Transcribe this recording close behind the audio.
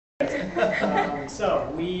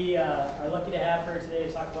So we are lucky to have her today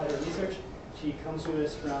to talk about her research. She comes to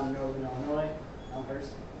us from Northern Illinois,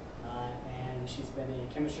 Elmhurst, and she's been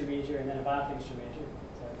a chemistry major and then a biochemistry major.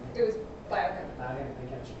 It was biochemistry. Biochemistry,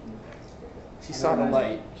 chemistry. She saw the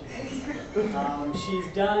light.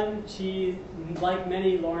 Like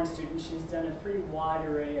many Lawrence students, she's done a pretty wide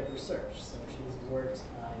array of research. So she's worked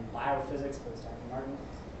in biophysics with Dr. Martin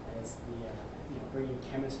as the bringing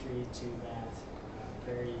chemistry to that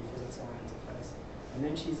very physics-oriented place. And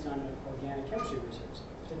then she's done organic chemistry research,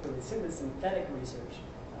 particularly synthetic research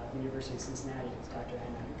at the University of Cincinnati, as Dr.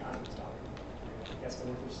 Anna was talking. I guess the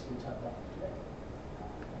work we're just going to talk about today.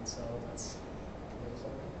 And so let's get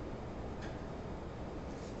started.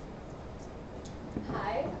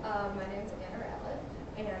 Hi, my name is Anna Ratliff,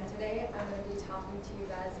 and today I'm going to be talking to you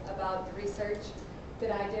guys about the research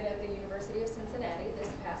that I did at the University of Cincinnati this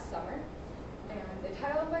past summer. And the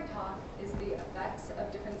title of my talk is The Effects of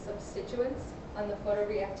Different Substituents on the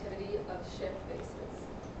Photoreactivity of Schiff Bases.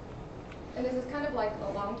 And this is kind of like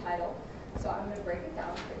a long title, so I'm going to break it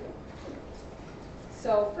down for you.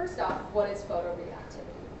 So first off, what is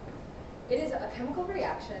photoreactivity? It is a chemical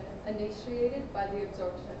reaction initiated by the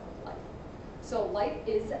absorption of light. So light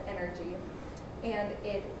is energy, and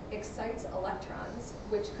it excites electrons,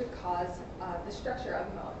 which could cause the structure of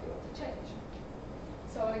a molecule to change.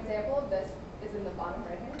 So an example of this is in the bottom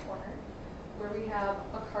right-hand corner, where we have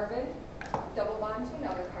a carbon double bond to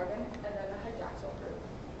another carbon, and then a hydroxyl group.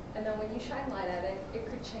 And then when you shine light at it, it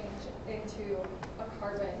could change into a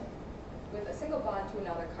carbon with a single bond to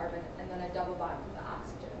another carbon, and then a double bond with the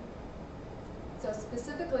oxygen. So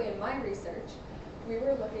specifically in my research, we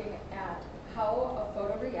were looking at how a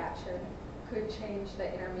photoreaction could change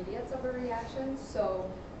the intermediates of a reaction, so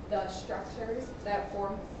the structures that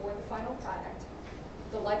form for the final product,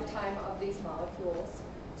 the lifetime of these molecules,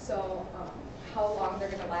 so how long they're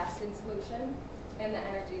going to last in solution, and the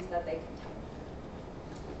energies that they contain.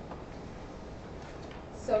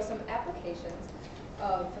 So some applications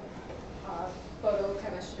of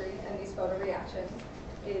photochemistry and these photoreactions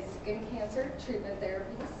is skin cancer treatment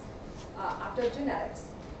therapies, optogenetics,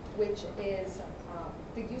 which is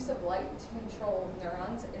the use of light to control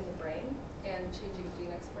neurons in the brain and changing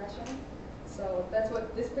gene expression. So that's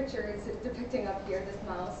what this picture is depicting up here, this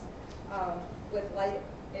mouse with light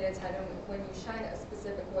in its head. And when you shine a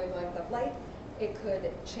specific wavelength of light, it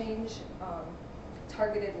could change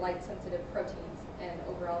targeted light-sensitive proteins and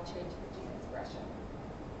overall change the gene expression.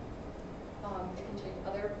 It can change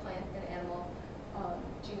other plant and animal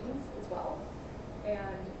genes as well.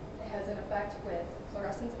 And it has an effect with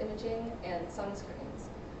fluorescence imaging and sunscreens.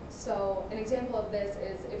 So an example of this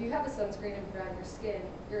is if you have a sunscreen and put it on your skin,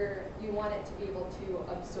 you want it to be able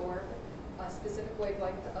to absorb a specific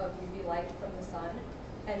wavelength of UV light from the sun,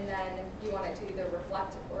 and then you want it to either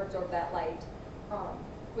reflect or absorb that light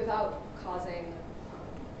without causing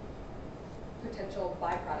potential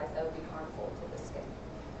byproducts that would be harmful to the skin.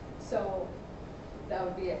 So that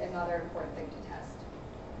would be another important thing to test.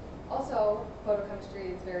 Also,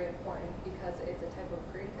 photochemistry is very important because it's a type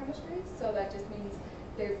of green chemistry, so that just means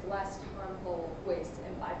there's less harmful waste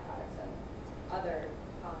and byproducts than other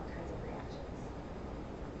kinds of reactions.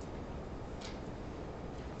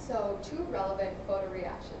 So two relevant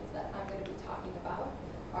photoreactions that I'm going to be talking about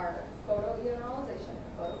are photoionization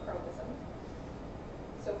and photochromism.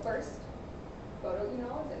 So first,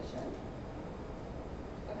 photoionization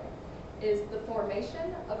is the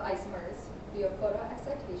formation of isomers via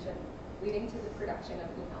photoexcitation leading to the production of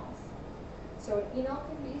enols. So an enol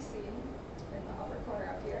can be seen in the upper corner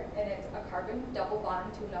up here, and it's a carbon double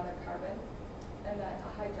bond to another carbon, and then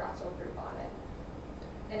a hydroxyl group on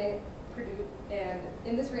it. And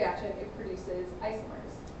in this reaction, it produces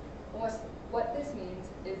isomers. What this means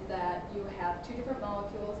is that you have two different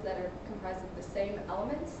molecules that are comprised of the same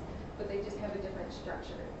elements, but they just have a different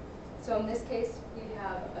structure. So in this case, we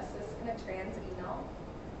have a cis and a trans enol.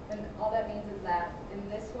 And all that means is that in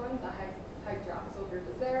this one, the hydroxyl group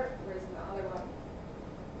is there, whereas in the other one,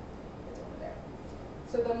 it's over there.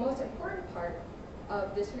 So the most important part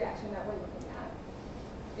of this reaction that we're looking at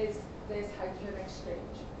is this hydrogen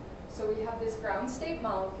exchange. So we have this ground state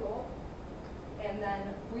molecule, and then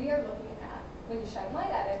we are looking at, when you shine light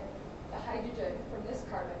at it, the hydrogen from this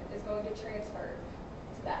carbon is going to transfer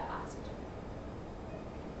to that oxygen.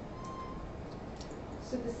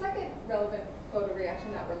 So the second relevant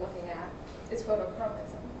photoreaction that we're looking at is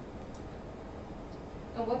photochromism.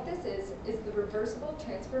 And what this is the reversible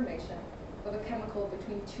transformation of a chemical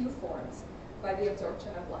between two forms by the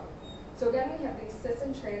absorption of light. So again, we have these cis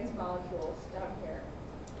and trans molecules down here.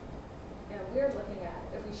 And we're looking at,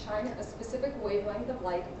 if we shine a specific wavelength of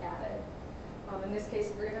light at it, in this case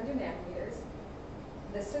 300 nanometers,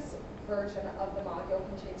 the cis version of the molecule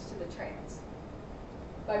can change to the trans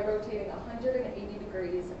by rotating 180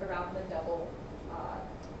 degrees around the double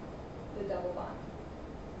bond.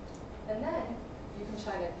 And then you can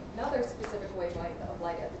shine another specific wavelength of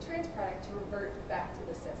light at the trans product to revert back to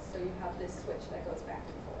the cis. So you have this switch that goes back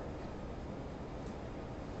and forth.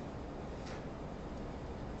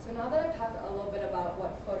 So now that I've talked a little bit about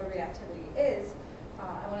what photoreactivity is,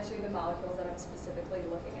 I want to show you the molecules that I'm specifically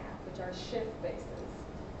looking at, which are Schiff bases.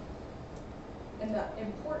 And the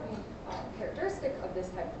important characteristic of this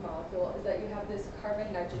type of molecule is that you have this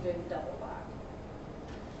carbon-nitrogen double bond.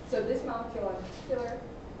 So this molecule in particular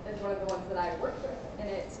is one of the ones that I worked with, and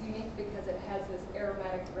it's unique because it has this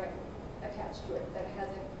aromatic ring attached to it that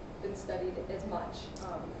hasn't been studied as much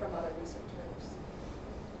from other research groups.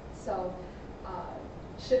 So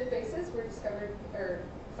Schiff bases were discovered or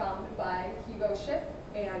found by Hugo Schiff,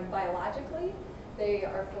 and biologically they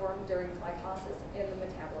are formed during glycolysis in the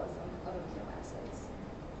metabolism of amino acids.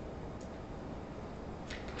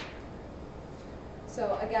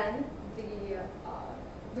 So again,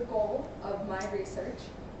 the goal of my research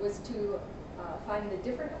was to find the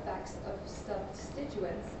different effects of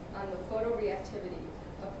substituents on the photoreactivity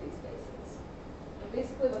of these bases. And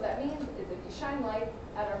basically what that means is if you shine light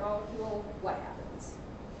at our molecule, what happens?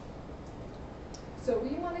 So we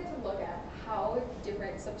wanted to look at how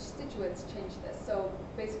different substituents change this. So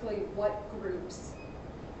basically what groups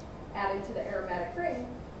added to the aromatic ring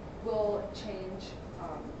will change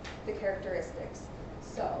the characteristics.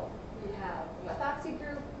 So we have a methoxy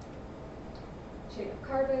group, chain of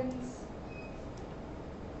carbons,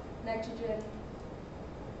 nitrogen,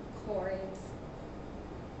 chlorines,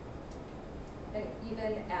 and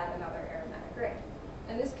even add another aromatic ring.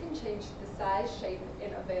 And this can change the size, shape,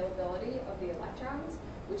 and availability of the electrons,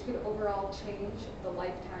 which could overall change the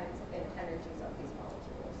lifetimes and energies of these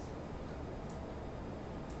molecules.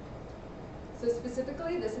 So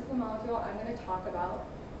specifically, this is the molecule I'm going to talk about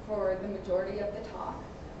for the majority of the talk.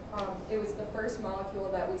 It was the first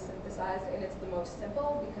molecule that we synthesized, and it's the most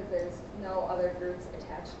simple because there's no other groups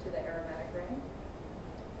attached to the aromatic ring.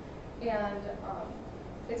 And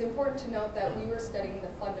it's important to note that we were studying the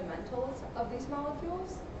fundamentals of these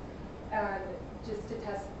molecules, and just to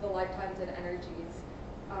test the lifetimes and energies,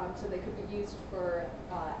 so they could be used for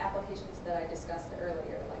applications that I discussed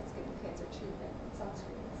earlier, like skin cancer treatment and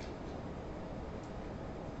sunscreens.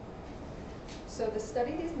 So to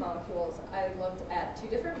study these molecules, I looked at two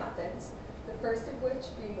different methods, the first of which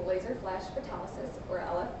being laser flash photolysis, or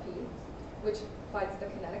LFP, which finds the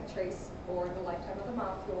kinetic trace or the lifetime of the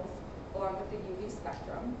molecules, along with the UV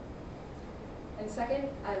spectrum. And second,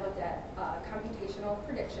 I looked at computational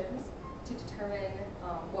predictions to determine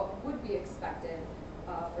what would be expected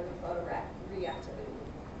for the photoreactivity.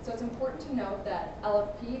 So it's important to note that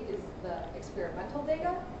LFP is the experimental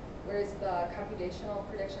data, whereas the computational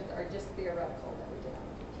predictions are just theoretical that we did on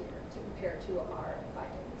the computer to compare to our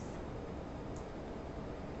findings.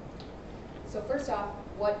 So first off,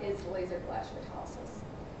 what is laser flash photolysis?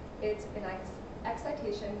 It's an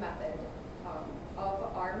excitation method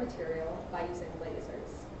of our material by using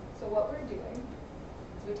lasers. So what we're doing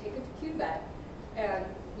is we take a cuvette and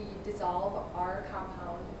we dissolve our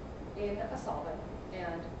compound in a solvent,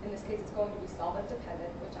 and in this case it's going to be solvent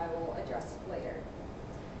dependent, which I will address later.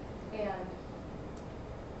 And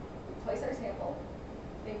we place our sample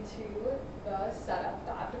into the setup,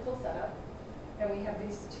 the optical setup, and we have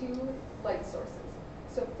these two light sources.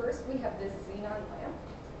 So first we have this xenon lamp,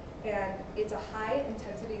 and it's a high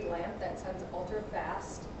intensity lamp that sends ultra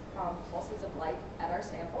fast pulses of light at our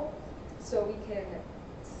sample, so we can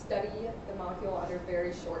study the molecule under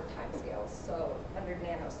very short time scales, so under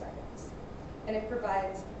nanoseconds. And it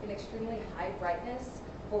provides an extremely high brightness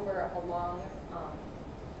over a long,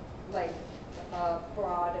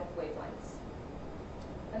 broad wavelengths.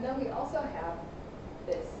 And then we also have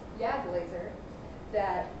this YAG laser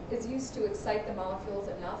that is used to excite the molecules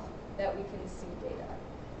enough that we can see data.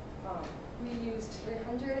 We used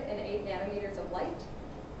 308 nanometers of light,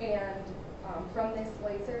 and from this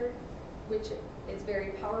laser, which is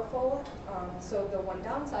very powerful, so the one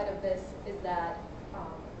downside of this is that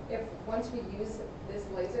if once we use this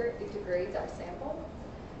laser, it degrades our sample.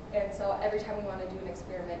 And so every time we want to do an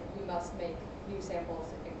experiment, we must make new samples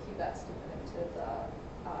and cuvettes to put into the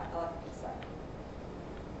LFP set.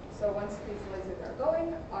 So once these lasers are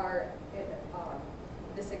going,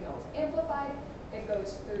 the signal is amplified. It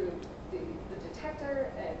goes through the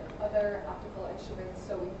detector and other optical instruments,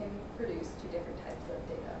 so we can produce two different types of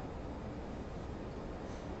data.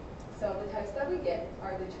 So the types that we get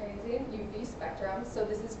are the transient UV spectrum. So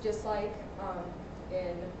this is just like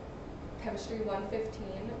in chemistry 115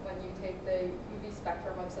 when you take the UV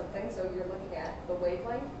spectrum of something. So you're looking at the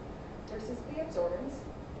wavelength versus the absorbance.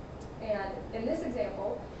 And in this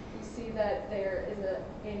example, you see that there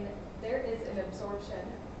is an absorption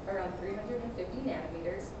around 350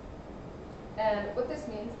 nanometers. And what this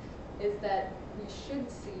means is that we should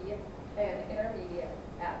see an intermediate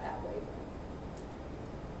at that wavelength.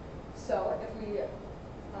 So if we,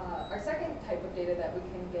 our second type of data that we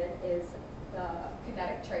can get is the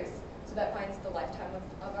kinetic trace. So that finds the lifetime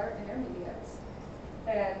of our intermediates.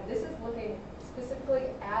 And this is looking specifically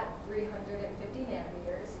at 350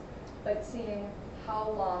 nanometers, but seeing how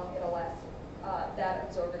long it'll last, that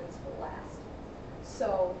absorbance will last.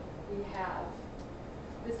 So we have,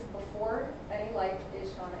 this is before any light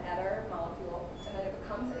is shone at our molecule, and then it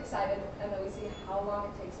becomes excited, and then we see how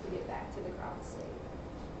long it takes to get back to the ground state.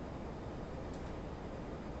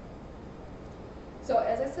 So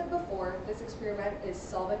as I said before, this experiment is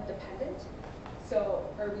solvent dependent. So,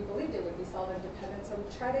 or we believed it would be solvent dependent, so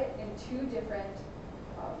we tried it in two different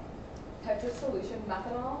types of solution,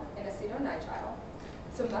 methanol and acetonitrile.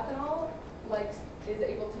 So methanol is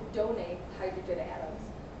able to donate hydrogen atoms,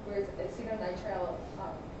 whereas acetonitrile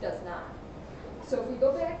does not. So if we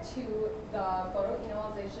go back to the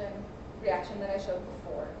photoenolization reaction that I showed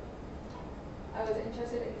before, I was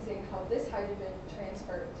interested in seeing how this hydrogen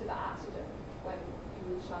transferred to the oxygen when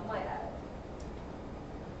you shone light at it.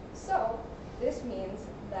 So this means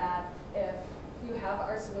that if you have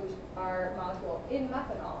our molecule in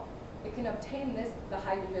methanol, it can obtain the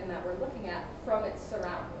hydrogen that we're looking at from its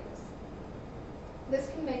surroundings. This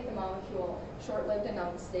can make the molecule short-lived and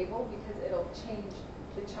unstable because it'll change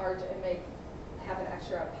the charge and have an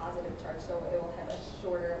extra positive charge, so it will have a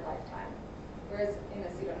shorter lifetime. Whereas in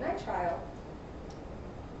acetonitrile,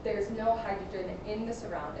 there's no hydrogen in the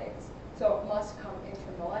surroundings, so it must come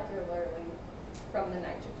intermolecularly from the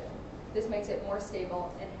nitrogen. This makes it more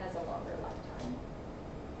stable and has a longer lifetime.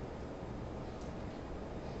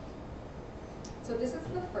 So this is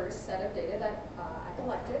the first set of data that I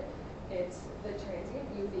collected. It's the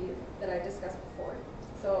transient UV that I discussed before.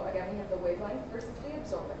 So again, we have the wavelength versus the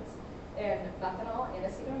absorbance in methanol and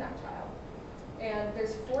acetonitrile. And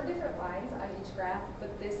there's 4 different lines on each graph,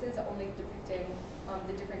 but this is only depicting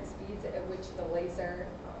the different speeds at which the laser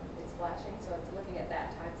is flashing, so it's looking at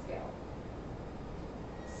that time scale.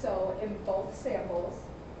 So in both samples,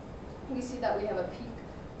 we see that we have a peak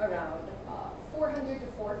around 400 to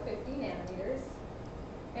 450 nanometers,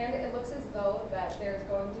 and it looks as though that there's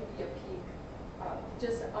going to be a peak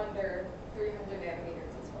just under 300 nanometers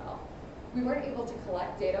as well. We weren't able to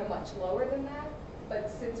collect data much lower than that, but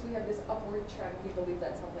since we have this upward trend, we believe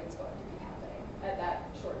that something's going to be happening at that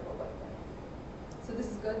short of a wavelength. So this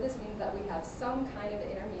is good. This means that we have some kind of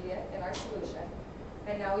intermediate in our solution,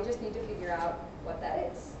 and now we just need to figure out what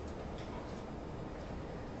that is.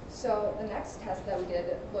 So the next test that we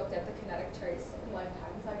did looked at the kinetic trace and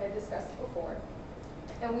lifetimes, like I discussed before,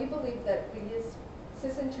 and we believe that these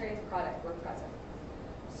cis and trans product were present.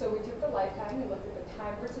 So we took the lifetime, we looked at the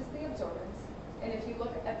time versus the absorbance, and if you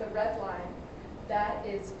look at the red line, that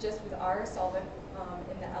is just with our solvent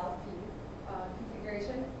in the LFP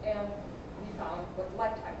configuration, and we found what the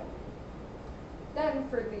lifetime would be. Then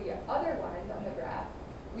for the other lines on the graph,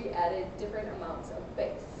 we added different amounts of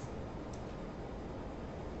base.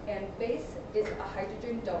 And base is a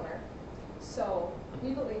hydrogen donor. So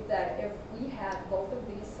we believe that if we had both of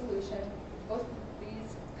these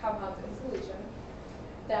compounds in solution,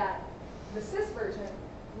 that the cis version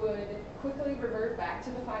would quickly revert back to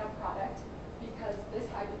the final product because this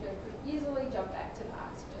hydrogen could easily jump back to the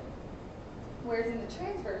oxygen. Whereas in the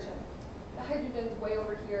trans version, the hydrogen's way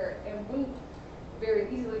over here and wouldn't very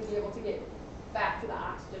easily be able to get back to the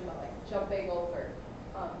oxygen by jumping over.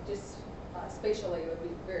 Spatially, it would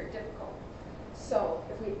be very difficult. So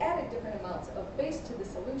if we added different amounts of base to the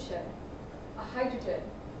solution, a hydrogen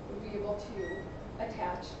would be able to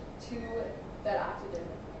attach to that oxygen,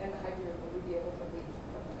 and the hydrogen would be able to leave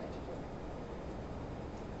from the nitrogen,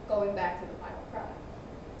 going back to the final product.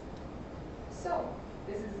 So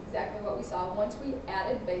this is exactly what we saw. Once we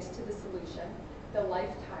added base to the solution, the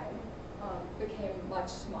lifetime became much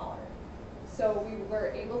smaller. So we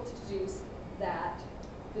were able to deduce that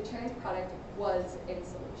the trans product was in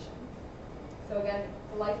solution. So again,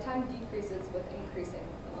 the lifetime decreases with increasing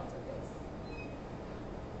amounts of base.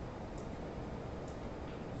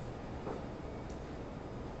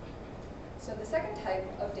 So the second type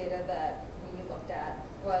of data that we looked at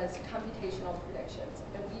was computational predictions.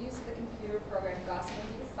 And we used the computer program Gaussian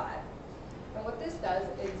V5. And what this does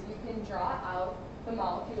is you can draw out the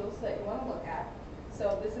molecules that you want to look at.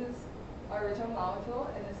 So this is our original molecule,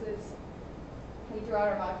 and this is we drew out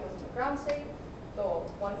our molecules to the ground state, the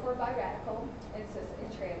 1,4 biradical, and cis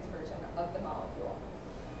and trans version of the molecule.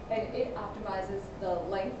 And it optimizes the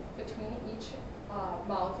length between each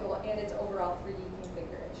molecule and its overall 3D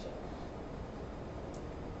configuration.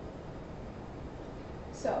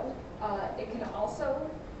 So it can also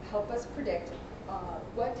help us predict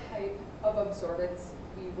what type of absorbance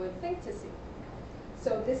we would think to see.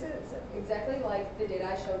 So this is exactly like the data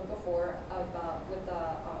I showed before about with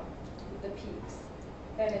the peaks.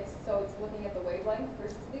 And it's looking at the wavelength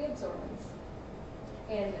versus the absorbance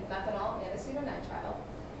in methanol and acetonitrile.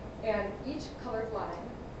 And each colored line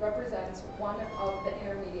represents one of the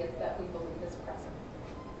intermediates that we believe is present.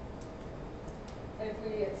 And if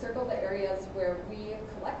we circle the areas where we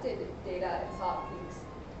collected data and saw peaks,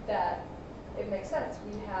 that it makes sense.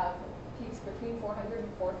 We have peaks between 400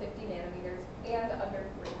 and 450 nanometers and under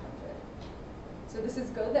 300. So this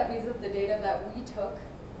is good. That means that the data that we took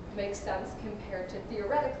makes sense compared to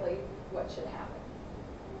theoretically what should happen.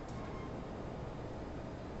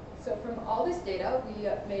 So from all this data, we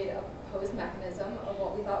made a proposed mechanism of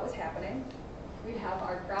what we thought was happening. We have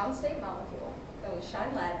our ground state molecule, then we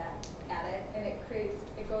shine light at it, and it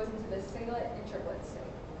goes into this singlet and triplet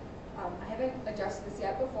state. I haven't addressed this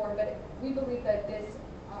yet before, but we believe that this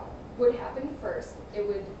would happen first. It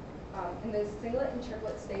would, in the singlet and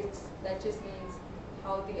triplet states, that just means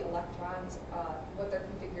how the electrons, what their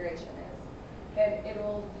configuration is. And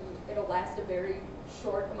it'll last a very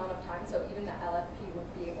short amount of time, so even the LFP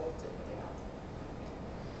would be able to pick it up.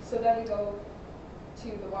 So then we go to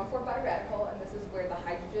the 1,4 biradical, and this is where the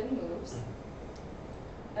hydrogen moves.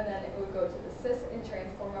 And then it would go to the cis and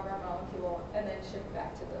trans form of our molecule, and then shift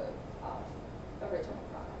back to the original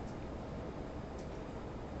product.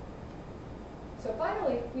 So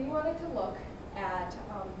finally, we wanted to look at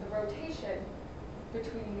the rotation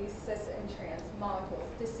between these cis and trans molecules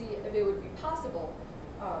to see if it would be possible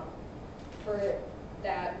for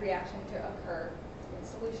that reaction to occur in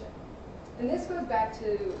solution. And this goes back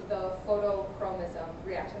to the photochromism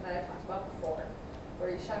reaction that I talked about before, where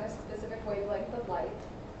you shine a specific wavelength of light,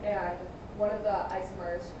 and one of the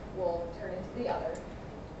isomers will turn into the other,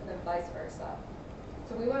 and then vice versa.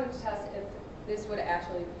 So we wanted to test if this would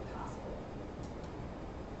actually be possible.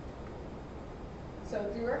 So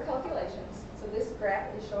through our calculations, so this graph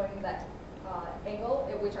is showing that angle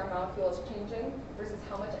at which our molecule is changing versus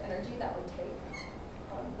how much energy that would take.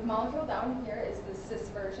 The molecule down here is the cis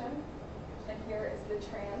version, and here is the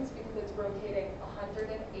trans because it's rotating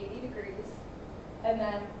 180 degrees. And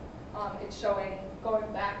then it's showing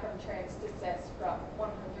going back from trans to cis from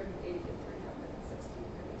 180 to 360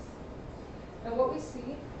 degrees. And what we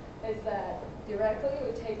see is that theoretically it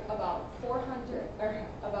would take about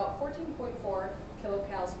 14.4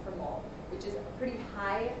 kilocals per mole, which is a pretty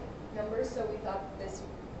high number, so we thought this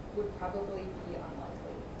would probably be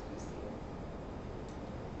unlikely to be seen.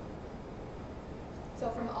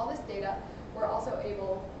 So from all this data, we're also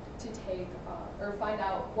able to take or find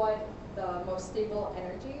out what the most stable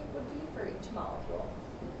energy would be for each molecule.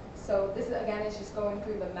 So this, again, is just going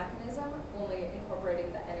through the mechanism, only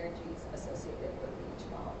incorporating the energies associated with each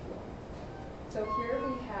molecule. So here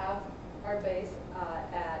we have our base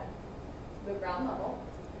at the ground level,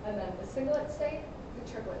 and then the singlet state,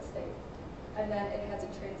 the triplet state. And then it has a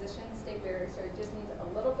transition state barrier, so it just needs a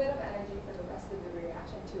little bit of energy for the rest of the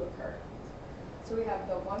reaction to occur. So we have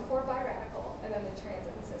the 1,4 biradical, and then the trans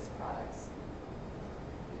and cis products.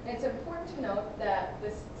 And it's important to note that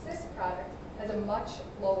this cis product has a much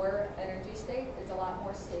lower energy state. It's a lot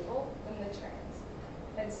more stable than the trans.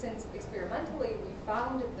 And since experimentally we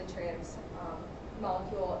found the trans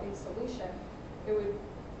molecule in solution, it would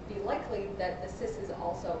be likely that the cis is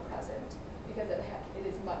also present because it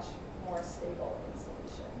is much more stable in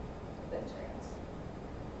solution than trans.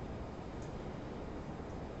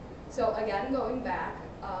 So again, going back,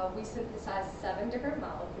 we synthesized 7 different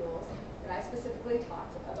molecules, and I specifically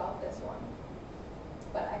talked about this one.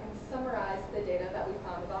 But I can summarize the data that we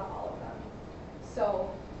found about all of them. So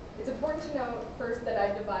it's important to note first that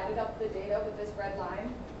I divided up the data with this red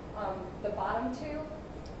line. The bottom 2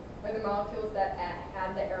 are the molecules that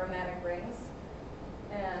had the aromatic rings,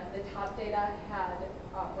 and the top data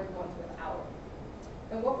were the ones without.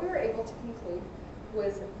 And what we were able to conclude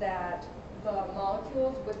was that the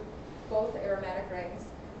molecules with both aromatic rings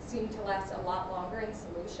seemed to last a lot longer in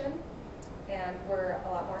solution and were a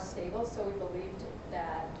lot more stable, so we believed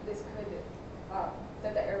that this could,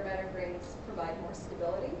 that the aromatic rings provide more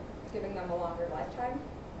stability, giving them a longer lifetime.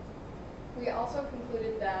 We also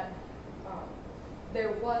concluded that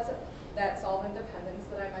there was that solvent dependence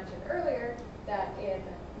that I mentioned earlier, that in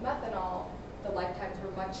methanol, the lifetimes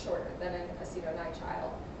were much shorter than in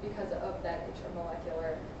acetonitrile, because of that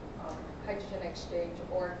intermolecular hydrogen exchange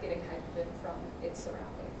or getting hydrogen from its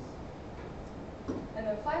surroundings. And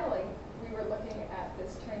then finally, we were looking at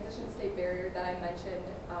this transition state barrier that I mentioned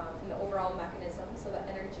in the overall mechanism, so the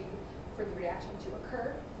energy for the reaction to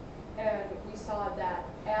occur. And we saw that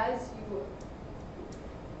as you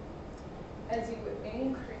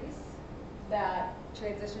increase that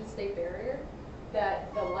transition state barrier,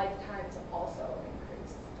 that the lifetimes also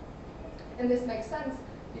increase. And this makes sense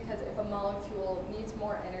because if a molecule needs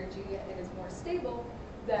more energy and is more stable,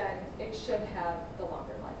 then it should have the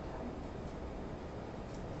longer lifetime.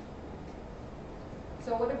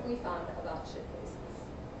 So what have we found about Schiff bases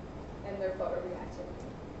and their photoreactivity?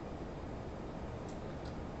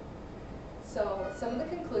 So some of the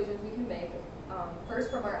conclusions we can make, first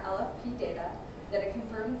from our LFP data, that it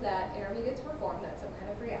confirms that intermediates were formed, that some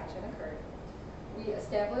kind of reaction occurred. We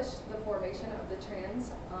established the formation of the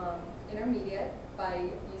trans intermediate by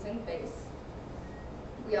using base.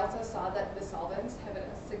 We also saw that the solvents have a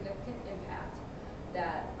significant impact,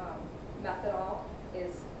 that methanol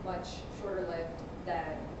is much shorter lived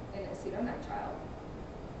than an acetonitrile.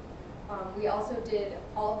 We also did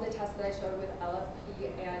all of the tests that I showed with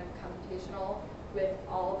LFP and computational with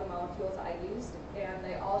all of the molecules I used, and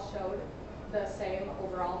they all showed the same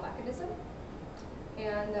overall mechanism,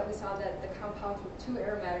 and that we saw that the compounds with 2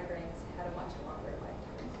 aromatic rings had a much longer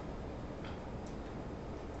lifetime.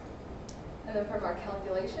 And then from our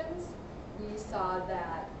calculations, we saw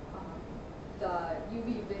that the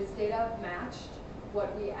UV vis data matched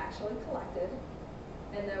what we actually collected,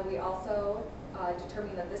 and then we also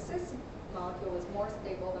determined that the cis molecule was more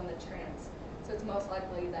stable than the trans. So it's most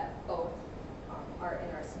likely that both are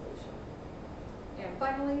in our solution. And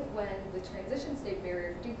finally, when the transition state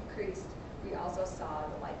barrier decreased, we also saw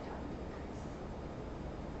the lifetime decrease.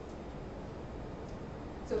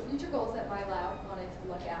 So future goals that my lab wanted to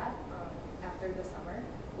look at after the summer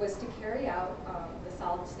was to carry out the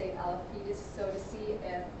solid state LFP, so to see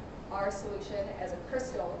if our solution as a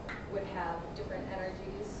crystal would have different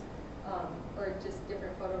energies or just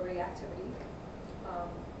different photoreactivity.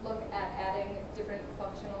 Look at adding different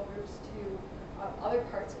functional groups to other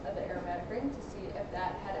parts of the aromatic ring to see if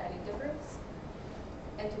that had any difference,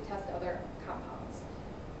 and to test other compounds.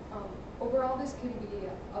 Overall, this can be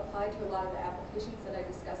applied to a lot of the applications that I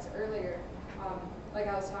discussed earlier. Like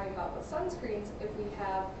I was talking about with sunscreens, if we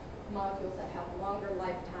have molecules that have longer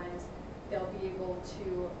lifetimes, they'll be able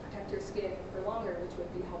to protect your skin for longer, which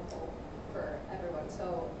would be helpful for everyone.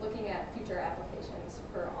 So looking at future applications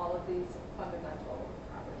for all of these fundamental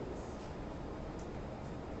properties.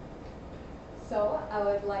 So I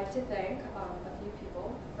would like to thank a few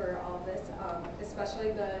people for all of this,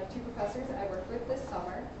 especially the 2 professors I worked with this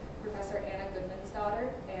summer, Professor Anna Goodman's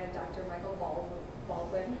daughter and Dr. Michael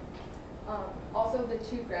Baldwin. Also the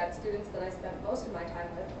 2 grad students that I spent most of my time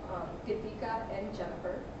with, Gadika and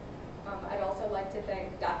Jennifer. I'd also like to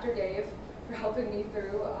thank Dr. Dave for helping me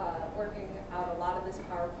through working out a lot of this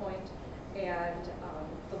PowerPoint, and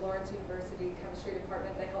the Lawrence University Chemistry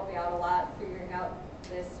Department. They helped me out a lot figuring out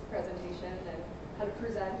this presentation and how to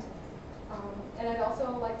present. And I'd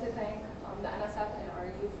also like to thank the NSF and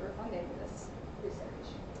RU for funding this research.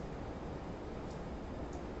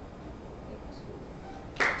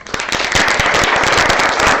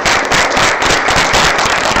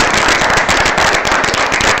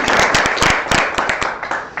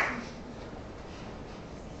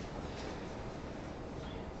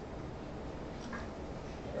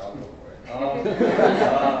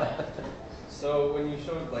 So when you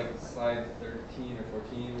showed like slide 13 or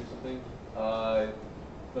 14 or something,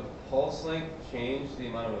 the pulse length changed the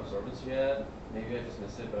amount of absorbance you had. Maybe I just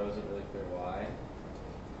missed it, but I wasn't really clear why.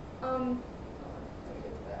 Let me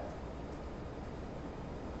get to that.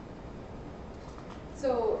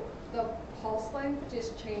 So the pulse length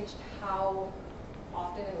just changed how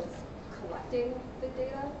often it was collecting the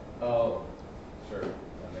data. Oh, sure,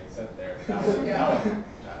 that makes sense there. That was,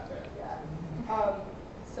 not there. Yeah.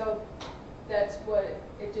 So that's what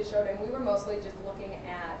it just showed, and we were mostly just looking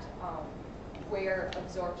at where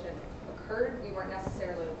absorption occurred. We weren't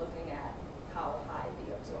necessarily looking at how high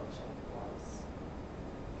the absorption was.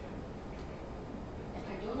 And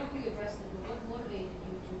I don't know if you addressed it, but what motivated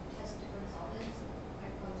you to test different solvents? I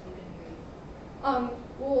probably didn't hear you.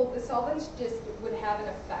 Well, the solvents just would have an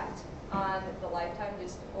effect on the lifetime,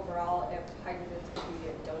 just overall, if hydrogens could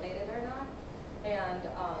be donated or not. And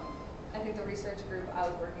I think the research group I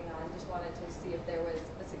was working on just wanted to see if there was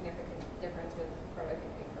a significant difference with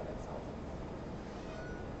productivity from its solvents.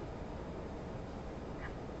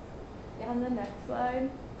 On the next slide,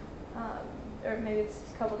 or maybe it's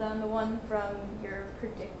just a couple down, the one from your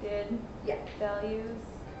predicted values.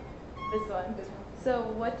 This one. This one. So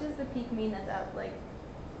what does the peak mean that's out, like,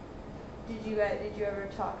 did you ever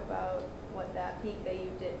talk about what that peak that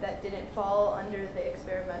you did, that didn't fall under the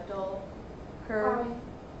experimental curve?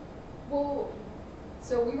 Well,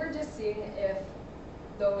 so we were just seeing if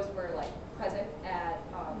those were like present at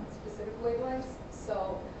specific wavelengths.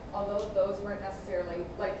 So although those weren't necessarily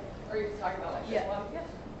like, are you talking about like this one?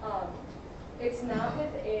 Yeah. It's not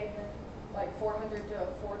within like 400 to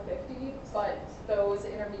 450, but those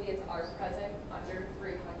intermediates are present under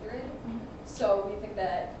 300. So we think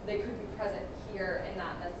that they could be present here and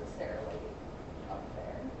not necessarily up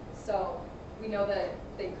there. So we know that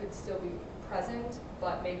they could still be present,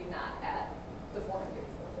 but maybe not at the 400 to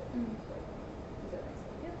 450. Does that make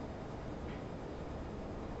sense?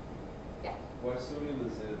 Yeah. Why sodium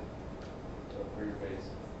is it for your face?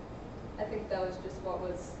 I think that was just what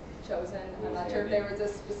was chosen. What I'm was not sure if handy? there was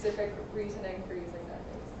a specific reasoning for using that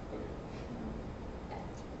base.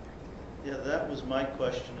 Okay. Yeah, that was my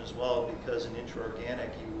question as well, because in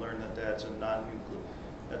intraorganic you learn that that's a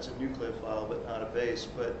that's a nucleophile but not a base,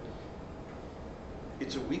 but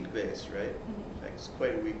it's a weak base, right? In fact, it's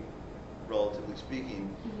quite a weak, relatively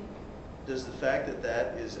speaking. Does the fact that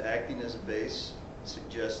that is acting as a base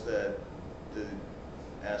suggest that the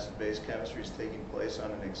acid-base chemistry is taking place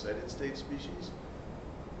on an excited state species?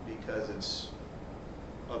 Because it's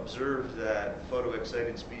observed that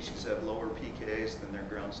photoexcited species have lower pKa's than their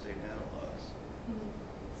ground state analogs.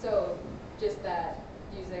 So just that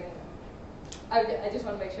using, I just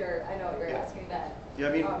want to make sure I know what you're Yeah. asking that. Yeah,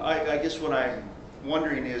 I mean, I guess what I'm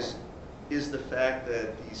wondering is the fact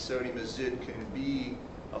that the sodium azide can be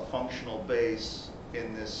a functional base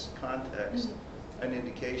in this context an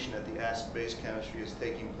indication that the acid-base chemistry is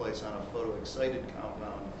taking place on a photoexcited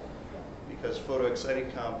compound? Because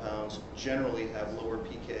photoexcited compounds generally have lower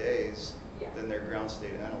pKa's than their ground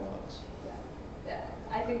state analogs. Yeah,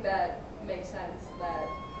 I think that makes sense that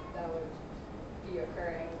that would be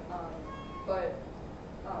occurring, but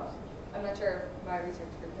I'm not sure if my research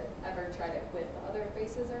group had ever tried it with other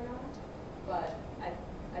bases or not, but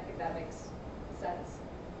I think that makes sense.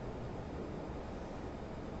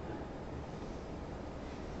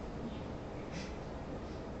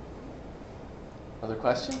 Other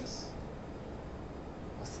questions?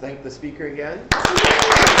 Let's thank the speaker again.